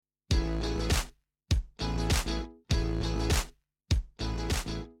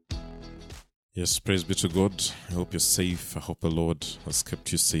Yes, praise be to God. I hope you're safe. I hope the Lord has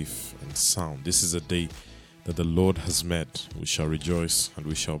kept you safe and sound. This is a day that the Lord has made. We shall rejoice and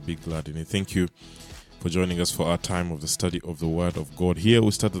we shall be glad in it. Thank you for joining us for our time of the study of the Word of God. Here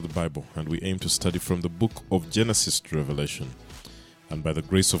we study the Bible and we aim to study from the book of Genesis to Revelation. And by the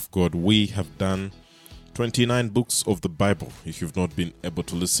grace of God, we have done 29 books of the Bible. If you've not been able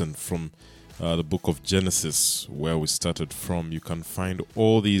to listen from the book of Genesis, where we started from, you can find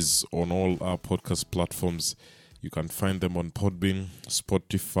all these on all our podcast platforms. You can find them on Podbean,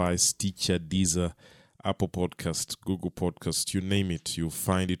 Spotify, Stitcher, Deezer, Apple Podcast, Google Podcast, you name it. You'll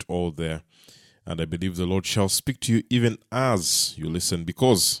find it all there. And I believe the Lord shall speak to you even as you listen,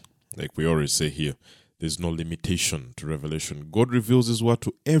 because, like we always say here, there's no limitation to revelation. God reveals His word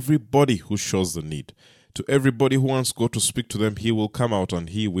to everybody who shows the need. To everybody who wants God to speak to them, He will come out and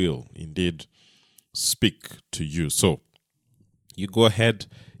He will indeed speak to you. So you go ahead,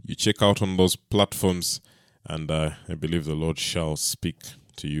 you check out on those platforms, and I believe the Lord shall speak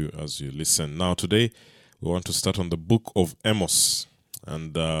to you as you listen. Now today we want to start on the book of Amos,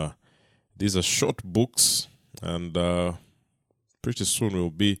 and these are short books, and pretty soon we'll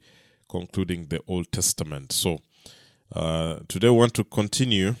be concluding the Old Testament. So today we want to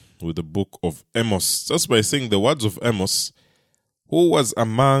continue with the book of Amos, just by saying the words of Amos, who was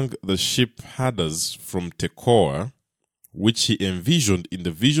among the sheep herders from Tekoa, which he envisioned in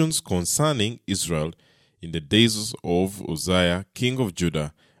the visions concerning Israel in the days of Uzziah, king of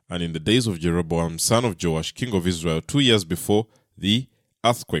Judah, and in the days of Jeroboam, son of Joash, king of Israel, 2 years before the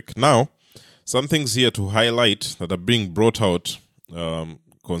earthquake. Now, some things here to highlight that are being brought out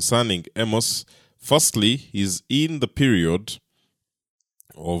concerning Amos. Firstly, he's in the period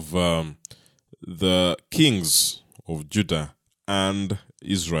of the kings of Judah and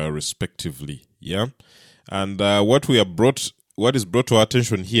Israel, respectively. Yeah, and what is brought to our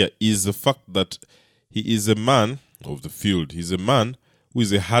attention here is the fact that he is a man of the field. He's a man who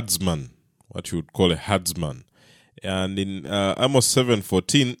is a herdsman, what you would call a herdsman. And in Amos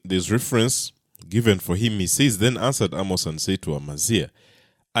 7:14, there's reference given for him. He says, "Then answered Amos and said to Amaziah,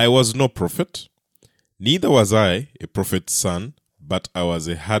 I was no prophet, neither was I a prophet's son, but I was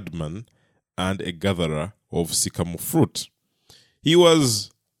a herdman and a gatherer of sycamore fruit." He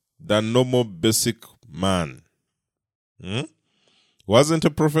was the normal basic man. Wasn't a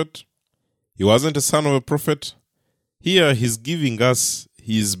prophet. He wasn't a son of a prophet. Here he's giving us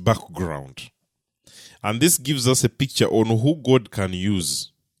his background. And this gives us a picture on who God can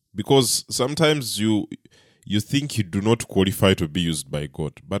use. Because sometimes you think you do not qualify to be used by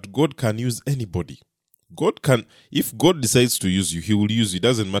God. But God can use anybody. If God decides to use you, He will use you. It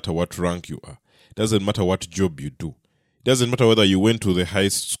doesn't matter what rank you are. It doesn't matter what job you do. It doesn't matter whether you went to the high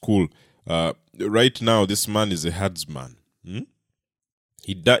school. Right now, this man is a herdsman.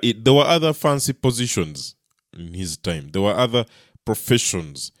 There were other fancy positions in his time. There were other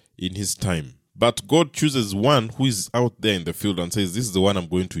professions in his time. But God chooses one who is out there in the field and says, this is the one I'm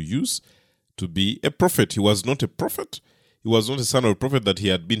going to use to be a prophet. He was not a prophet. He was not a son of a prophet that he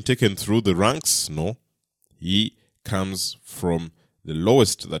had been taken through the ranks. No. He comes from the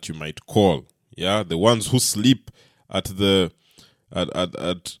lowest that you might call. Yeah, the ones who sleep out there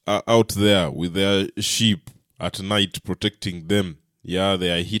with their sheep at night, protecting them. Yeah,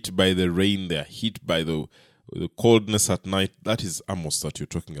 they are hit by the rain. They are hit by the coldness at night. That is Amos that you're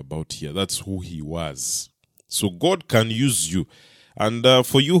talking about here. That's who he was. So God can use you. And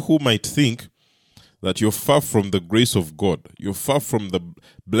for you who might think that you're far from the grace of God, you're far from the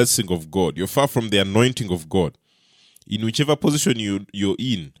blessing of God, you're far from the anointing of God, in whichever position you're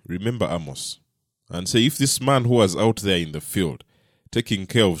in, remember Amos. And say, if this man who was out there in the field, taking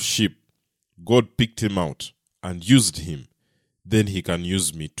care of sheep, God picked him out and used him, then He can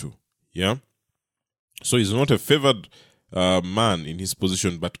use me too. Yeah? So he's not a favored man in his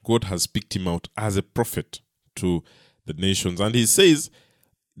position, but God has picked him out as a prophet to the nations. And he says,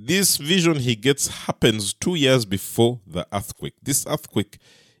 this vision he gets happens 2 years before the earthquake. This earthquake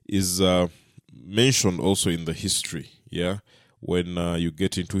is mentioned also in the history, yeah, when you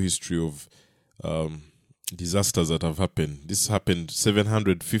get into history of disasters that have happened. This happened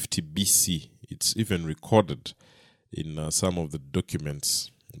 750 BC. It's even recorded in some of the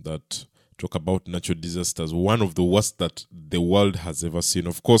documents that talk about natural disasters. One of the worst that the world has ever seen.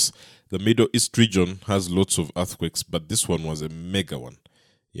 Of course, the Middle East region has lots of earthquakes, but this one was a mega one.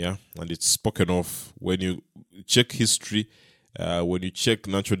 Yeah, and it's spoken of when you check history, when you check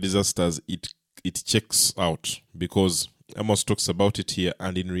natural disasters, it checks out, because Amos talks about it here,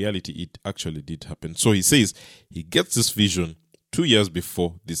 and in reality, it actually did happen. So he says he gets this vision 2 years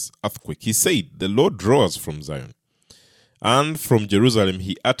before this earthquake. He said, "The Lord draws from Zion, And from Jerusalem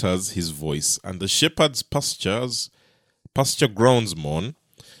he utters his voice, and the shepherds' pasture grounds mourn,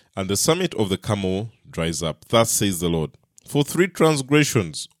 and the summit of the Carmel dries up. Thus says the Lord. For 3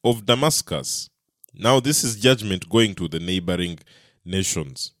 transgressions of Damascus. Now this is judgment going to the neighboring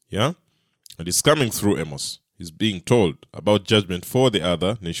nations. Yeah? And it's coming through Amos. He's being told about judgment for the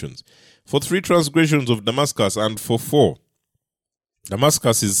other nations. For 3 transgressions of Damascus, and for 4.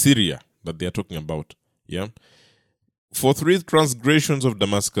 Damascus is Syria that they are talking about. Yeah? For 3 transgressions of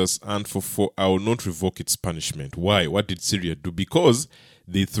Damascus, and for 4, I will not revoke its punishment. Why? What did Syria do? Because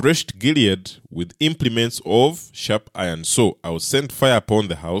they threshed Gilead with implements of sharp iron. So I will send fire upon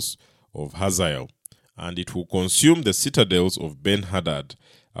the house of Hazael, and it will consume the citadels of Ben-Hadad.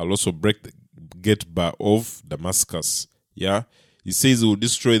 I'll also break the gate bar of Damascus. Yeah, he says he will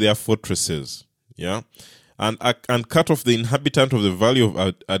destroy their fortresses. Yeah, and cut off the inhabitant of the valley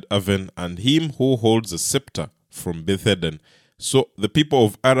of Aven, and him who holds the scepter from Beth-Eden. So the people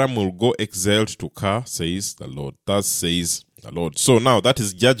of Aram will go exiled to Kar, says the Lord. Thus says the Lord. So now that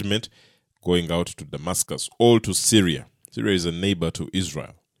is judgment going out to Damascus, all to Syria. Syria is a neighbor to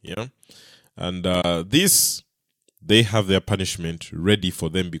Israel. Yeah, and this, they have their punishment ready for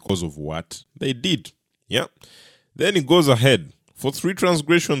them because of what they did. Yeah. Then it goes ahead. For 3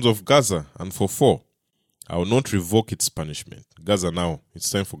 transgressions of Gaza, and for 4, I will not revoke its punishment. Gaza now, it's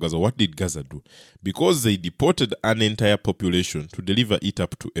time for Gaza. What did Gaza do? Because they deported an entire population to deliver it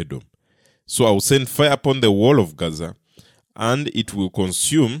up to Edom. So I will send fire upon the wall of Gaza, and it will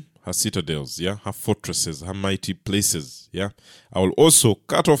consume her citadels, yeah, her fortresses, her mighty places, yeah. I will also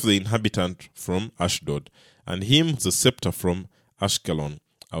cut off the inhabitant from Ashdod, and him the scepter from Ashkelon.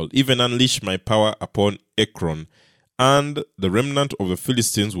 I will even unleash my power upon Ekron, and the remnant of the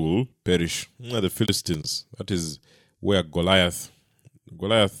Philistines will perish. The Philistines, that is where Goliath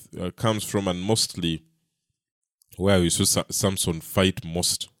comes from, and mostly where we saw Samson fight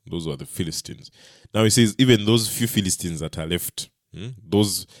most. Those were the Philistines. Now he says, even those few Philistines that are left,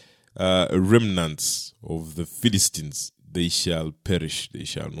 those remnants of the Philistines, they shall perish, they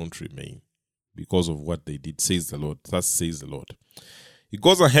shall not remain, because of what they did, says the Lord. Thus says the Lord. He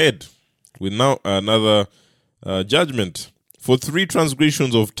goes ahead with now another judgment. For 3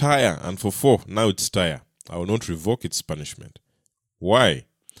 transgressions of Tyre, and for 4, now it's Tyre, I will not revoke its punishment. Why?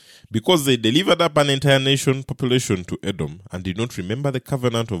 Because they delivered up an entire nation population to Edom, and did not remember the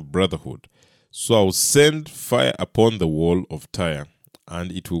covenant of brotherhood. So I will send fire upon the wall of Tyre,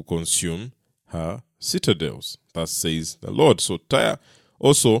 and it will consume her citadels. Thus says the Lord. So Tyre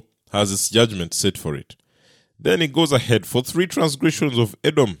also has its judgment set for it. Then it goes ahead. For 3 transgressions of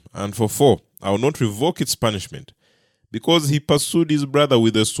Edom, and for 4, I will not revoke its punishment, because he pursued his brother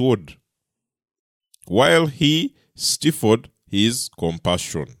with a sword, while he stiffened his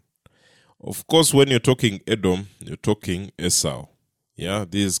compassion. Of course, when you're talking Edom, you're talking Esau. Yeah,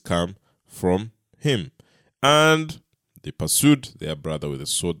 these come from him. And they pursued their brother with a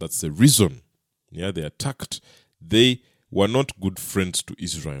sword. That's the reason. Yeah, they attacked. They were not good friends to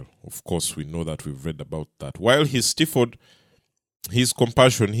Israel. Of course, we know that. We've read about that. While he stiffened his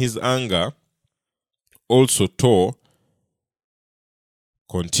compassion, his anger also tore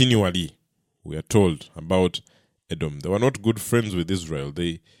continually. We are told about Edom. They were not good friends with Israel.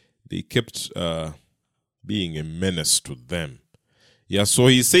 They kept being a menace to them. Yeah, so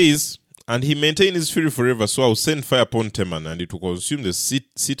he says, and he maintained his fury forever, so I will send fire upon Teman, and it will consume the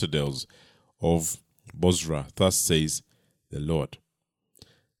citadels of Bozrah. Thus says the Lord.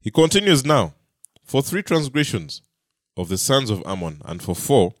 He continues now. For 3 transgressions of the sons of Ammon, and for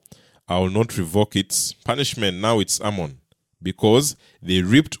 4, I will not revoke its punishment. Now it's Ammon, because they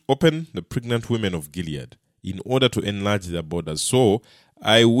ripped open the pregnant women of Gilead in order to enlarge their borders. So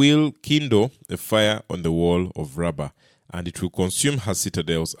I will kindle a fire on the wall of Rabbah, and it will consume her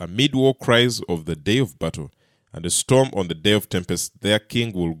citadels amid war cries of the day of battle, and a storm on the day of tempest. Their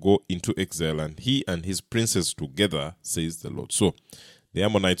king will go into exile, and he and his princes together, says the Lord. So the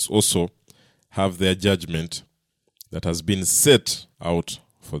Ammonites also have their judgment that has been set out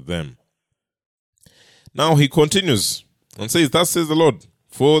for them. Now he continues and says, thus says the Lord,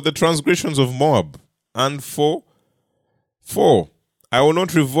 for the transgressions of Moab, and for I will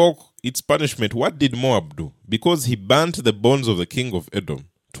not revoke its punishment. What did Moab do? Because he burnt the bones of the king of Edom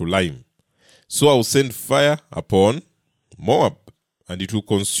to lime. So I will send fire upon Moab, and it will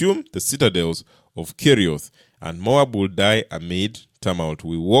consume the citadels of Kerioth, and Moab will die amid tumult,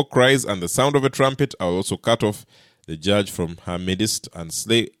 with war cries and the sound of a trumpet. I will also cut off the judge from her midst, and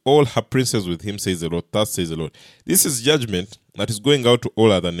slay all her princes with him, says the Lord. Thus says the Lord. This is judgment that is going out to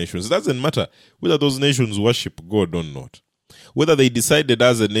all other nations. It doesn't matter whether those nations worship God or not, whether they decided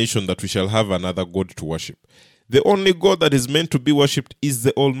as a nation that we shall have another God to worship. The only God that is meant to be worshipped is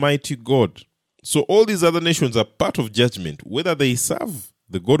the Almighty God. So all these other nations are part of judgment, whether they serve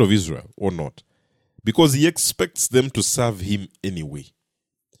the God of Israel or not, because he expects them to serve him anyway.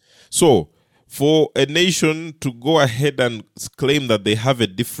 So, for a nation to go ahead and claim that they have a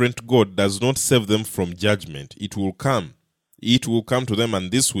different God does not save them from judgment. It will come. It will come to them, and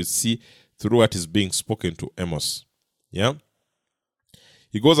this we see through what is being spoken to Amos. Yeah?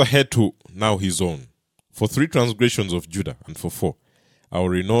 He goes ahead to now his own. For 3 transgressions of Judah, and for 4, I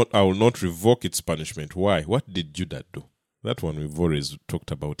will not revoke its punishment. Why? What did Judah do? That one we've always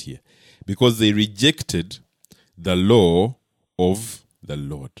talked about here. Because they rejected the law of the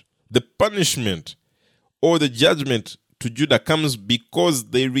Lord. The punishment or the judgment to Judah comes because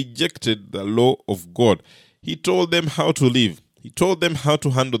they rejected the law of God. He told them how to live. He told them how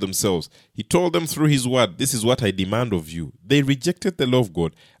to handle themselves. He told them through his word, this is what I demand of you. They rejected the law of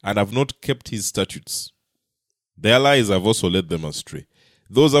God and have not kept his statutes. Their lies have also led them astray.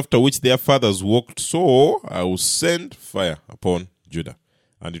 Those after which their fathers walked, so I will send fire upon Judah,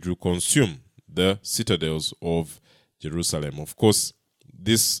 and it will consume the citadels of Jerusalem. Of course,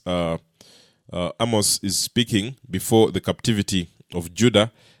 this Amos is speaking before the captivity of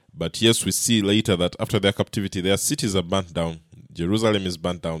Judah, but yes, we see later that after their captivity, their cities are burnt down. Jerusalem is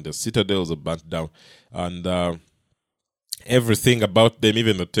burnt down, their citadels are burnt down, and everything about them,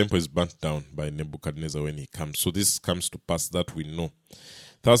 even the temple, is burnt down by Nebuchadnezzar when he comes. So this comes to pass, that we know.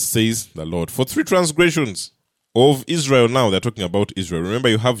 Thus says the Lord. For 3 transgressions of Israel, now they're talking about Israel. Remember,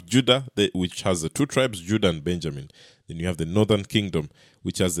 you have Judah, which has the 2 tribes, Judah and Benjamin. Then you have the northern kingdom,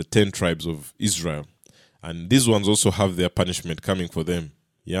 which has the 10 tribes of Israel. And these ones also have their punishment coming for them.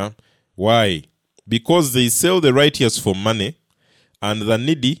 Yeah? Why? Because they sell the righteous for money and the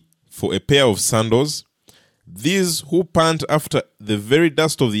needy for a pair of sandals. These who pant after the very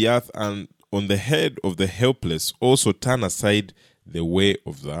dust of the earth and on the head of the helpless also turn aside the way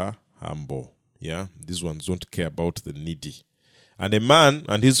of the humble. Yeah, these ones don't care about the needy. And a man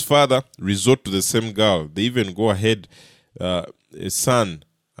and his father resort to the same girl. They even go ahead, a son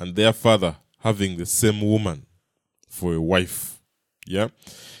and their father having the same woman for a wife. Yeah,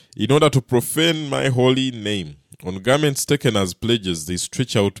 in order to profane my holy name, on garments taken as pledges, they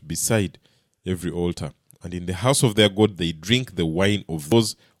stretch out beside every altar. And in the house of their God, they drink the wine of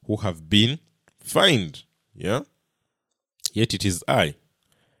those who have been fined. Yeah? Yet it is I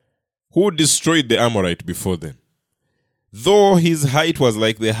who destroyed the Amorite before them, though his height was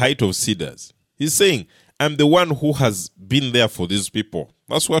like the height of cedars. He's saying, I'm the one who has been there for these people.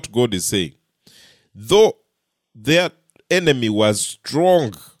 That's what God is saying. Though their enemy was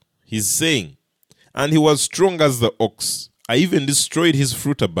strong, he's saying, and he was strong as the ox, I even destroyed his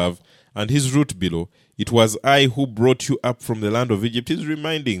fruit above and his root below. It was I who brought you up from the land of Egypt. He's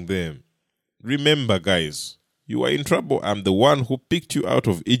reminding them, remember, guys, you are in trouble. I'm the one who picked you out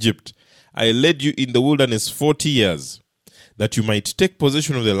of Egypt. I led you in the wilderness 40 years, that you might take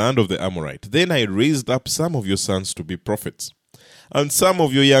possession of the land of the Amorite. Then I raised up some of your sons to be prophets, and some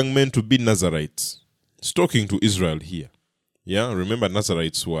of your young men to be Nazarites. It's talking to Israel here. Yeah, remember,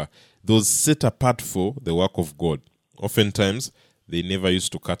 Nazarites were those set apart for the work of God. Oftentimes, they never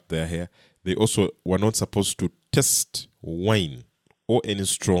used to cut their hair. They also were not supposed to taste wine or any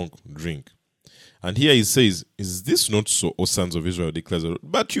strong drink. And here he says, is this not so, O sons of Israel, declares the Lord?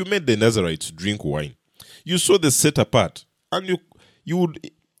 But you made the Nazarites drink wine. You saw the set apart, and you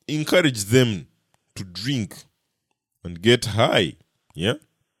would encourage them to drink and get high. Yeah?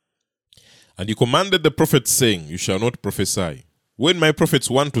 And he commanded the prophets, saying, you shall not prophesy. When my prophets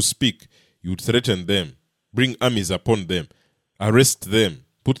want to speak, you threaten them, bring armies upon them, arrest them,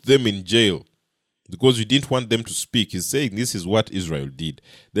 put them in jail, because you didn't want them to speak. He's saying this is what Israel did.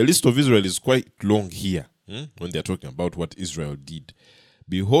 The list of Israel is quite long here when they're talking about what Israel did.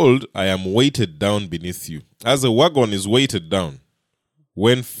 Behold, I am weighted down beneath you, as a wagon is weighted down.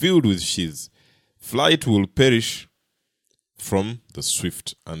 When filled with sheaves, flight will perish from the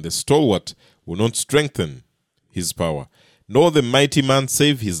swift, and the stalwart will not strengthen his power, nor the mighty man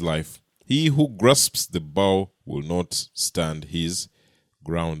save his life. He who grasps the bow will not stand his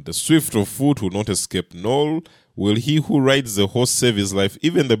ground. The swift of foot will not escape, nor will he who rides the horse save his life.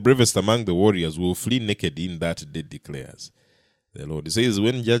 Even the bravest among the warriors will flee naked in that day, declares the Lord. He says,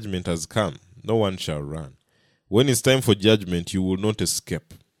 when judgment has come, no one shall run. When it's time for judgment, you will not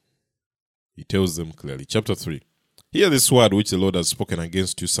escape. He tells them clearly. Chapter 3. Hear this word which the Lord has spoken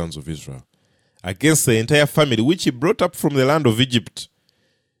against you, sons of Israel, against the entire family which he brought up from the land of Egypt.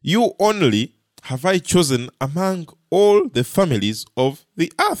 You only have I chosen among all the families of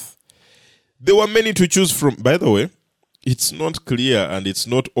the earth. There were many to choose from. By the way, it's not clear and it's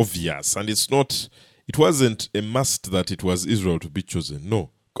not obvious and it's not It wasn't a must that it was Israel to be chosen.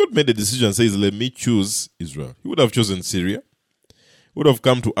 No. God made a decision and says, let me choose Israel. He would have chosen Syria. He would have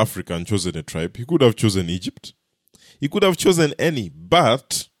come to Africa and chosen a tribe. He could have chosen Egypt. He could have chosen any,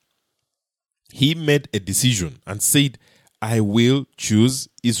 but he made a decision and said, I will choose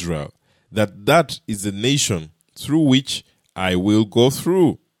Israel. That is the nation through which I will go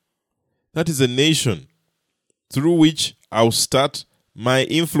through. That is a nation through which I'll start my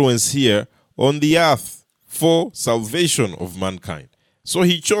influence here on the earth for salvation of mankind. So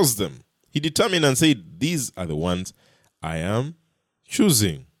he chose them. He determined and said, these are the ones I am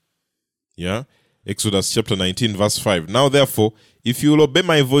choosing. Yeah. Exodus chapter 19 verse 5. Now therefore, if you will obey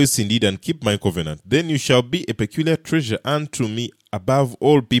my voice indeed and keep my covenant, then you shall be a peculiar treasure unto me above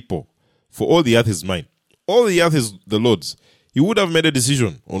all people. For all the earth is mine. All the earth is the Lord's. He would have made a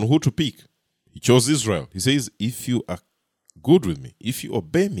decision on who to pick. He chose Israel. He says, if you are good with me, if you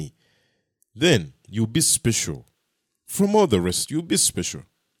obey me, then you'll be special. From all the rest, you'll be special.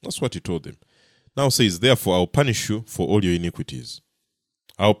 That's what he told them. Now says, therefore, I'll punish you for all your iniquities.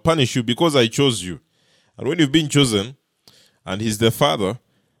 I'll punish you because I chose you. And when you've been chosen, and he's the Father,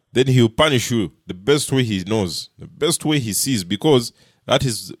 then he'll punish you the best way he knows, the best way he sees, because that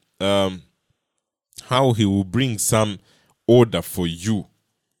is how he will bring some order for you.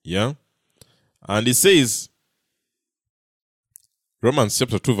 Yeah? And it says, Romans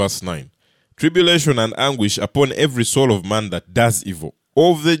chapter 2 verse 9, tribulation and anguish upon every soul of man that does evil,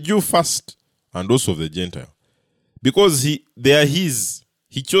 of the Jew first, and also of the Gentile. Because they are his,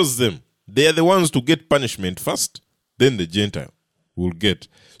 he chose them. They are the ones to get punishment first, then the Gentile will get.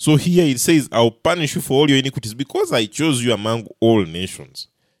 So here it says, I'll punish you for all your iniquities because I chose you among all nations.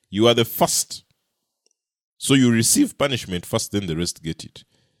 You are the first. So you receive punishment first, then the rest get it.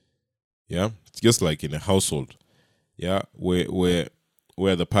 Yeah, it's just like in a household. Yeah, where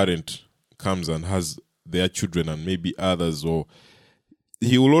the parent comes and has their children and maybe others, or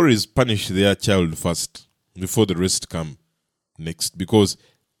he will always punish their child first before the rest come next, because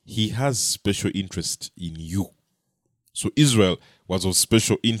he has special interest in you. So Israel was of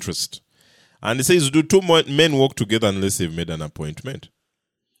special interest. And it says, do two men walk together unless they've made an appointment?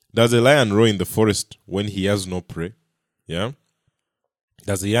 Does a lion roar in the forest when he has no prey? Yeah.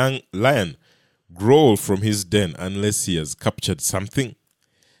 Does a young lion growl from his den unless he has captured something?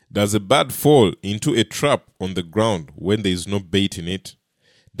 Does a bird fall into a trap on the ground when there is no bait in it?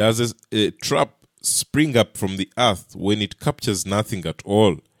 Does a trap spring up from the earth when it captures nothing at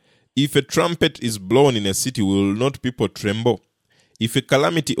all? If a trumpet is blown in a city, will not people tremble? If a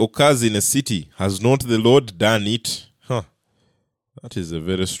calamity occurs in a city, has not the Lord done it? That is a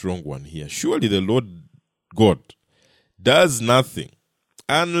very strong one here. Surely the Lord God does nothing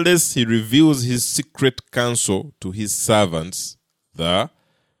unless he reveals his secret counsel to his servants, the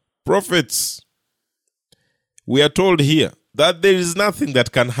prophets. We are told here that there is nothing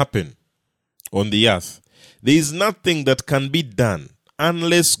that can happen on the earth. There is nothing that can be done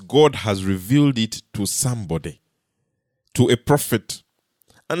unless God has revealed it to somebody, to a prophet.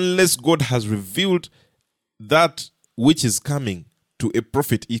 Unless God has revealed that which is coming to a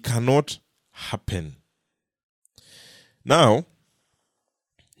prophet, it cannot happen. Now,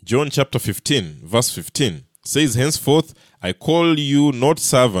 John chapter 15, verse 15 says, henceforth I call you not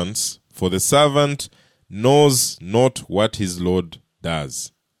servants, for the servant knows not what his Lord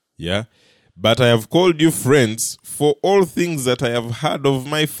does. Yeah? But I have called you friends, for all things that I have heard of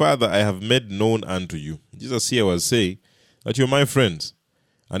my Father I have made known unto you. Jesus here was saying that you're my friends,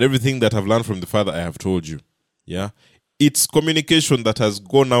 and everything that I've learned from the Father I have told you. Yeah? It's communication that has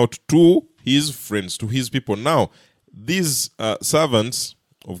gone out to his friends, to his people. Now, these servants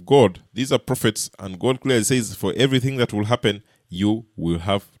of God, these are prophets, and God clearly says for everything that will happen, you will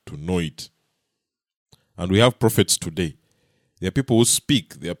have to know it. And we have prophets today. There are people who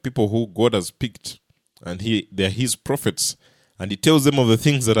speak. There are people who God has picked, and they are his prophets, and he tells them of the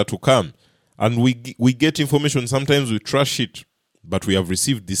things that are to come. And we get information. Sometimes we trash it, but we have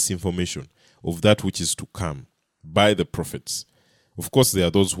received this information of that which is to come by the prophets. Of course, there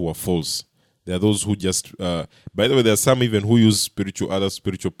are those who are false. There are those who just, by the way, there are some even who use other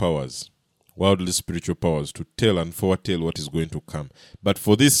spiritual powers, worldly spiritual powers, to tell and foretell what is going to come. But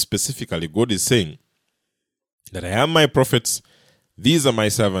for this specifically, God is saying that I am my prophets, these are my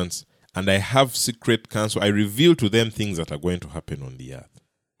servants, and I have secret counsel. I reveal to them things that are going to happen on the earth,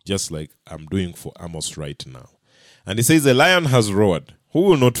 just like I'm doing for Amos right now. And he says, the lion has roared, who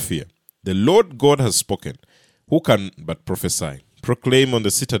will not fear? The Lord God has spoken, who can but prophesy? Proclaim on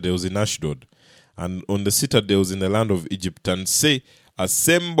the citadels in Ashdod, and on the citadels in the land of Egypt, and say,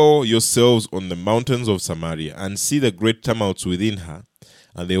 assemble yourselves on the mountains of Samaria, and see the great tumults within her,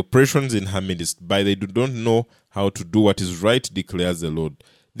 and the oppressions in her midst, but they do not know how to do what is right, declares the Lord.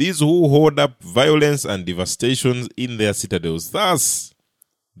 These who hold up violence and devastations in their citadels.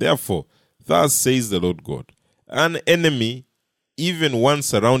 Therefore, thus says the Lord God, an enemy, even one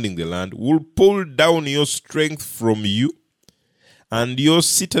surrounding the land, will pull down your strength from you, and your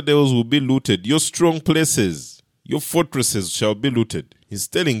citadels will be looted. Your strong places, your fortresses shall be looted. He's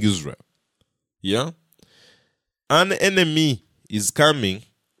telling Israel. Yeah? An enemy is coming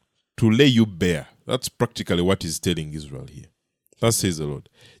to lay you bare. That's practically what he's telling Israel here. Thus says the Lord.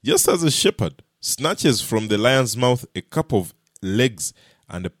 Just as a shepherd snatches from the lion's mouth a cup of legs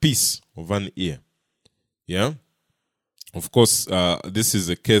and a piece of an ear. Yeah? Of course, this is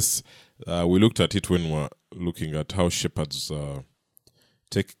a case, we looked at it when we were looking at how shepherds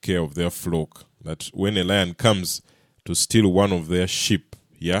take care of their flock. That when a lion comes to steal one of their sheep,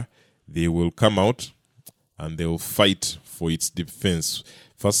 yeah, they will come out and they will fight for its defense.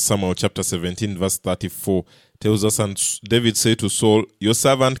 1 Samuel chapter 17 verse 34 tells us, and David said to Saul, your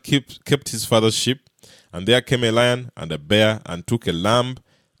servant kept his father's sheep, and there came a lion and a bear and took a lamb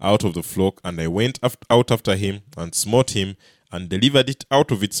out of the flock, and I went out after him and smote him and delivered it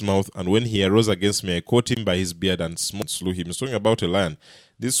out of its mouth, and when he arose against me, I caught him by his beard and slew him. He's talking about a lion.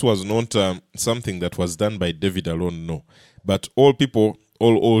 This was not something that was done by David alone, no. But all people,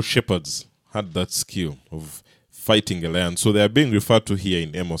 all shepherds had that skill of fighting a lion. So they are being referred to here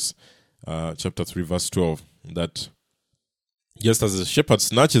in Amos chapter 3 verse 12, that just as a shepherd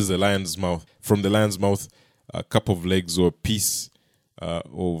snatches from the lion's mouth a cup of legs or a piece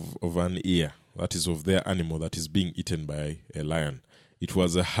of an ear, that is of their animal that is being eaten by a lion. It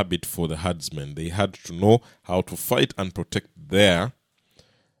was a habit for the herdsmen. They had to know how to fight and protect their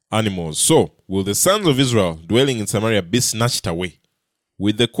animals. So, will the sons of Israel dwelling in Samaria be snatched away?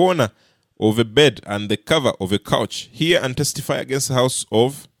 With the corner of a bed and the cover of a couch, hear and testify against the house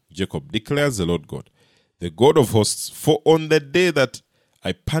of Jacob, declares the Lord God, the God of hosts, for on the day that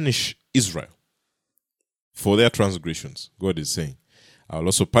I punish Israel for their transgressions, God is saying, I will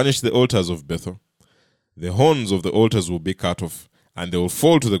also punish the altars of Bethel. The horns of the altars will be cut off, and they will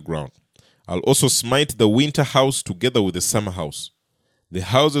fall to the ground. I'll also smite the winter house together with the summer house. The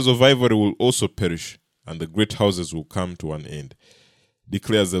houses of ivory will also perish, and the great houses will come to an end,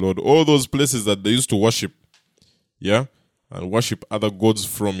 declares the Lord. All those places that they used to worship, yeah, and worship other gods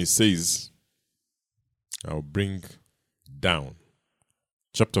from, he says, I'll bring down.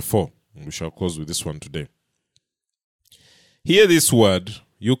 Chapter 4, we shall close with this one today. Hear this word,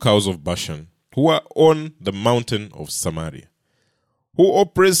 you cows of Bashan, who are on the mountain of Samaria, who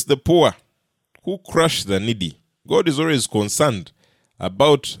oppress the poor, who crush the needy. God is always concerned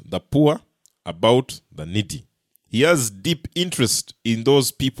about the poor, about the needy. He has deep interest in those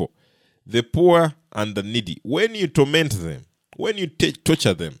people, the poor and the needy. When you torment them, when you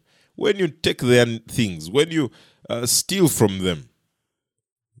torture them, when you take their things, when you steal from them,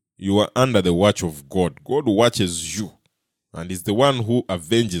 you are under the watch of God. God watches you and is the one who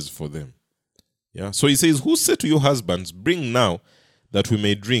avenges for them. Yeah. So he says, who said to your husbands, bring now that we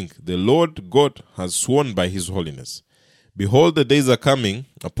may drink? The Lord God has sworn by his holiness. Behold, the days are coming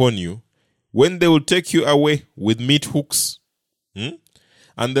upon you when they will take you away with meat hooks,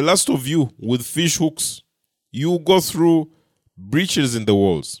 and the last of you with fish hooks. You will go through breaches in the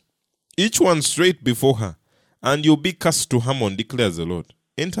walls, each one straight before her, and you'll be cast to Hammon, declares the Lord.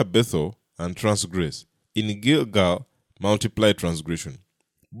 Enter Bethel and transgress. In Gilgal, multiply transgression.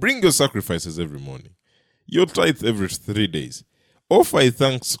 Bring your sacrifices every morning, your tithe every 3 days. Offer a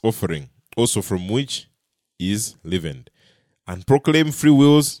thanks offering, also from which is leavened, and proclaim free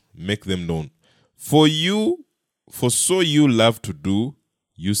wills, make them known. For so you love to do,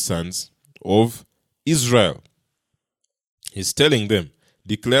 you sons of Israel. He's telling them,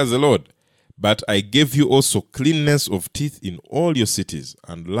 declares the Lord, but I gave you also cleanness of teeth in all your cities,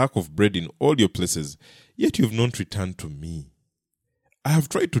 and lack of bread in all your places, yet you have not returned to me. I have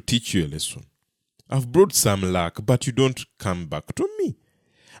tried to teach you a lesson. I've brought some luck, but you don't come back to me.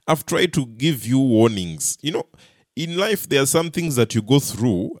 I've tried to give you warnings. You know, in life, there are some things that you go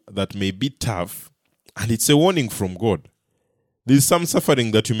through that may be tough, and it's a warning from God. There's some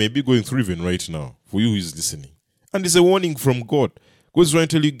suffering that you may be going through even right now, for you who is listening. And it's a warning from God. God's trying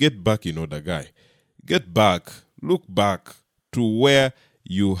to tell you, get back in order, guy. Get back. Look back to where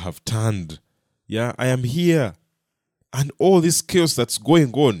you have turned. Yeah, I am here. And all this chaos that's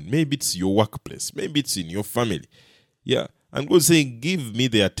going on, maybe it's your workplace, maybe it's in your family. Yeah, and God's saying, give me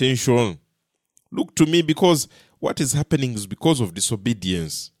the attention. Look to me, because what is happening is because of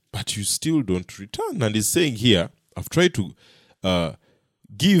disobedience, but you still don't return. And he's saying here, I've tried to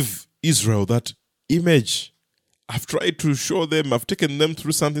give Israel that image. I've tried to show them, I've taken them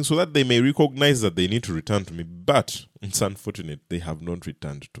through something so that they may recognize that they need to return to me. But it's unfortunate, they have not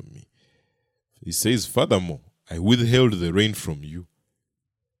returned to me. He says, furthermore, I withheld the rain from you.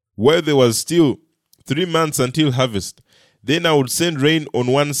 Where there was still 3 months until harvest, then I would send rain on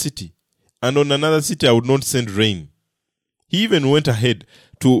one city, and on another city I would not send rain. He even went ahead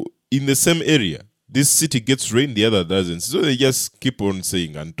to, in the same area, this city gets rain, the other doesn't. So they just keep on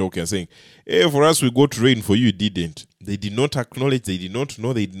saying and talking and saying, hey, for us we got rain, for you didn't. They did not acknowledge, they did not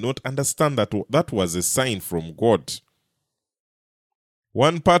know, they did not understand that that was a sign from God.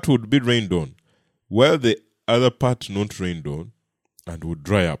 One part would be rained on, while the other part not rained on, and would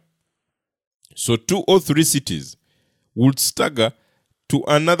dry up. So 2 or 3 cities would stagger to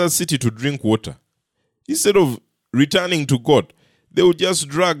another city to drink water. Instead of returning to God, they would just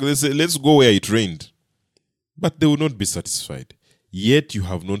drag, they say, let's go where it rained. But they will not be satisfied. Yet you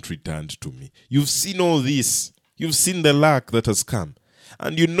have not returned to me. You've seen all this. You've seen the lack that has come.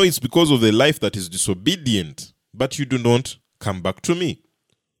 And you know it's because of the life that is disobedient. But you do not come back to me.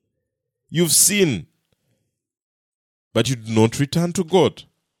 You've seen, but you do not return to God.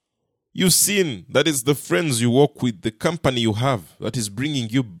 You've seen that it's the friends you walk with, the company you have that is bringing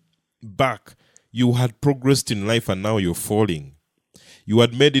you back. You had progressed in life and now you're falling. You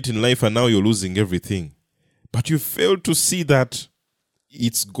had made it in life and now you're losing everything. But you failed to see that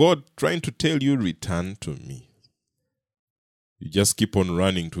it's God trying to tell you, return to me. You just keep on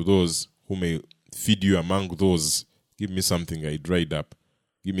running to those who may feed you among those. Give me something, I dried up.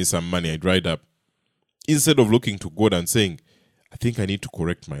 Give me some money, I dried up. Instead of looking to God and saying, I think I need to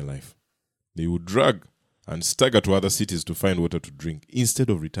correct my life. They would drag and stagger to other cities to find water to drink instead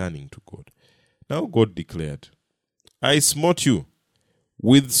of returning to God. Now God declared, I smote you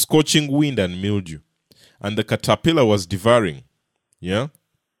with scorching wind and mildew, and the caterpillar was devouring. Yeah?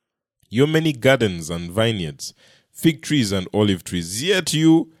 Your many gardens and vineyards, fig trees and olive trees, yet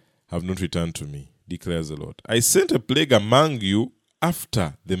you have not returned to me, declares the Lord. I sent a plague among you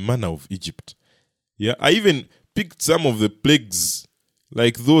after the manner of Egypt. Yeah, I even picked some of the plagues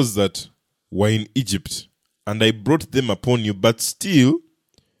like those that were in Egypt, and I brought them upon you, but still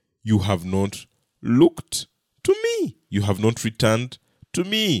you have not looked to me. You have not returned to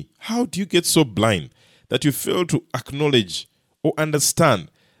me. How do you get so blind that you fail to acknowledge or understand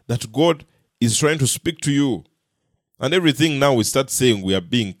that God is trying to speak to you? And everything now we start saying we are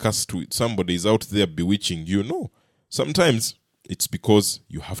being cursed with. Somebody is out there bewitching you. No. Sometimes it's because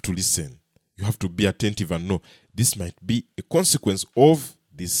you have to listen. You have to be attentive and know this might be a consequence of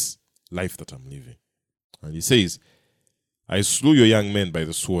this life that I'm living. And he says, I slew your young men by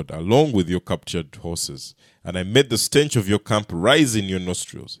the sword, along with your captured horses, and I made the stench of your camp rise in your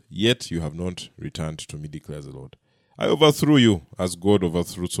nostrils. Yet you have not returned to me, declares the Lord. I overthrew you as God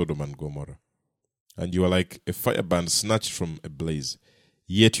overthrew Sodom and Gomorrah. And you are like a firebrand snatched from a blaze.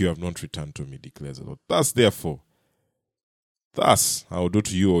 Yet you have not returned to me, declares the Lord. Thus, therefore, I will do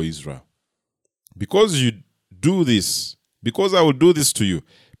to you, O Israel. Because you do this, because I will do this to you,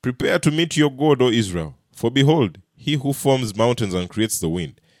 prepare to meet your God, O Israel. For behold, he who forms mountains and creates the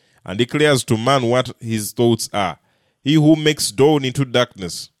wind, and declares to man what his thoughts are, he who makes dawn into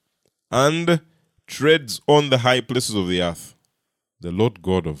darkness, and treads on the high places of the earth. The Lord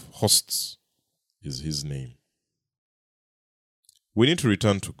God of hosts is his name. We need to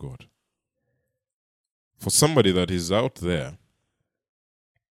return to God. For somebody that is out there,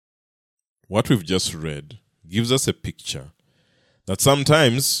 what we've just read gives us a picture that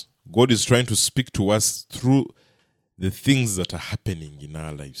sometimes God is trying to speak to us through the things that are happening in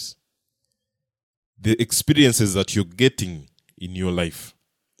our lives, the experiences that you're getting in your life.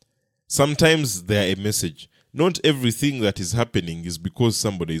 Sometimes they're a message. Not everything that is happening is because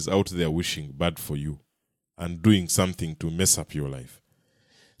somebody is out there wishing bad for you and doing something to mess up your life.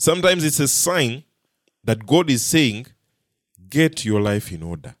 Sometimes it's a sign that God is saying, get your life in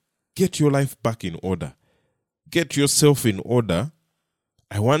order. Get your life back in order. Get yourself in order.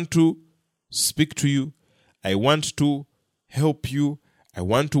 I want to speak to you. I want to help you. I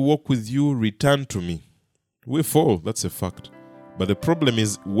want to walk with you. Return to me. We fall, that's a fact. But the problem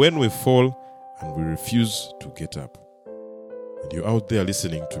is when we fall and we refuse to get up. And you're out there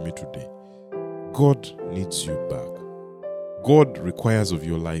listening to me today. God needs you back. God requires of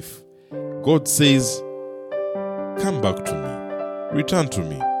your life. God says, come back to me. Return to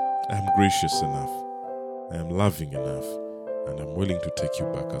me. I am gracious enough. I am loving enough. And I'm willing to take you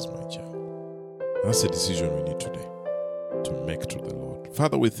back as my child. That's a decision we need today to make to the Lord.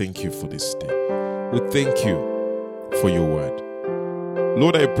 Father, we thank you for this day. We thank you for your word.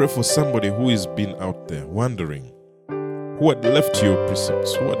 Lord, I pray for somebody who has been out there wondering, who had left your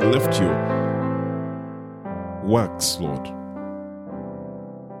precepts, who had left your works, Lord,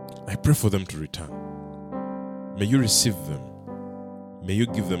 I pray for them to return. May you receive them. May you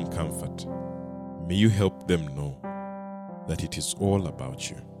give them comfort. May you help them know that it is all about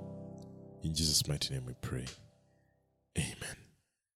you. In Jesus' mighty name we pray.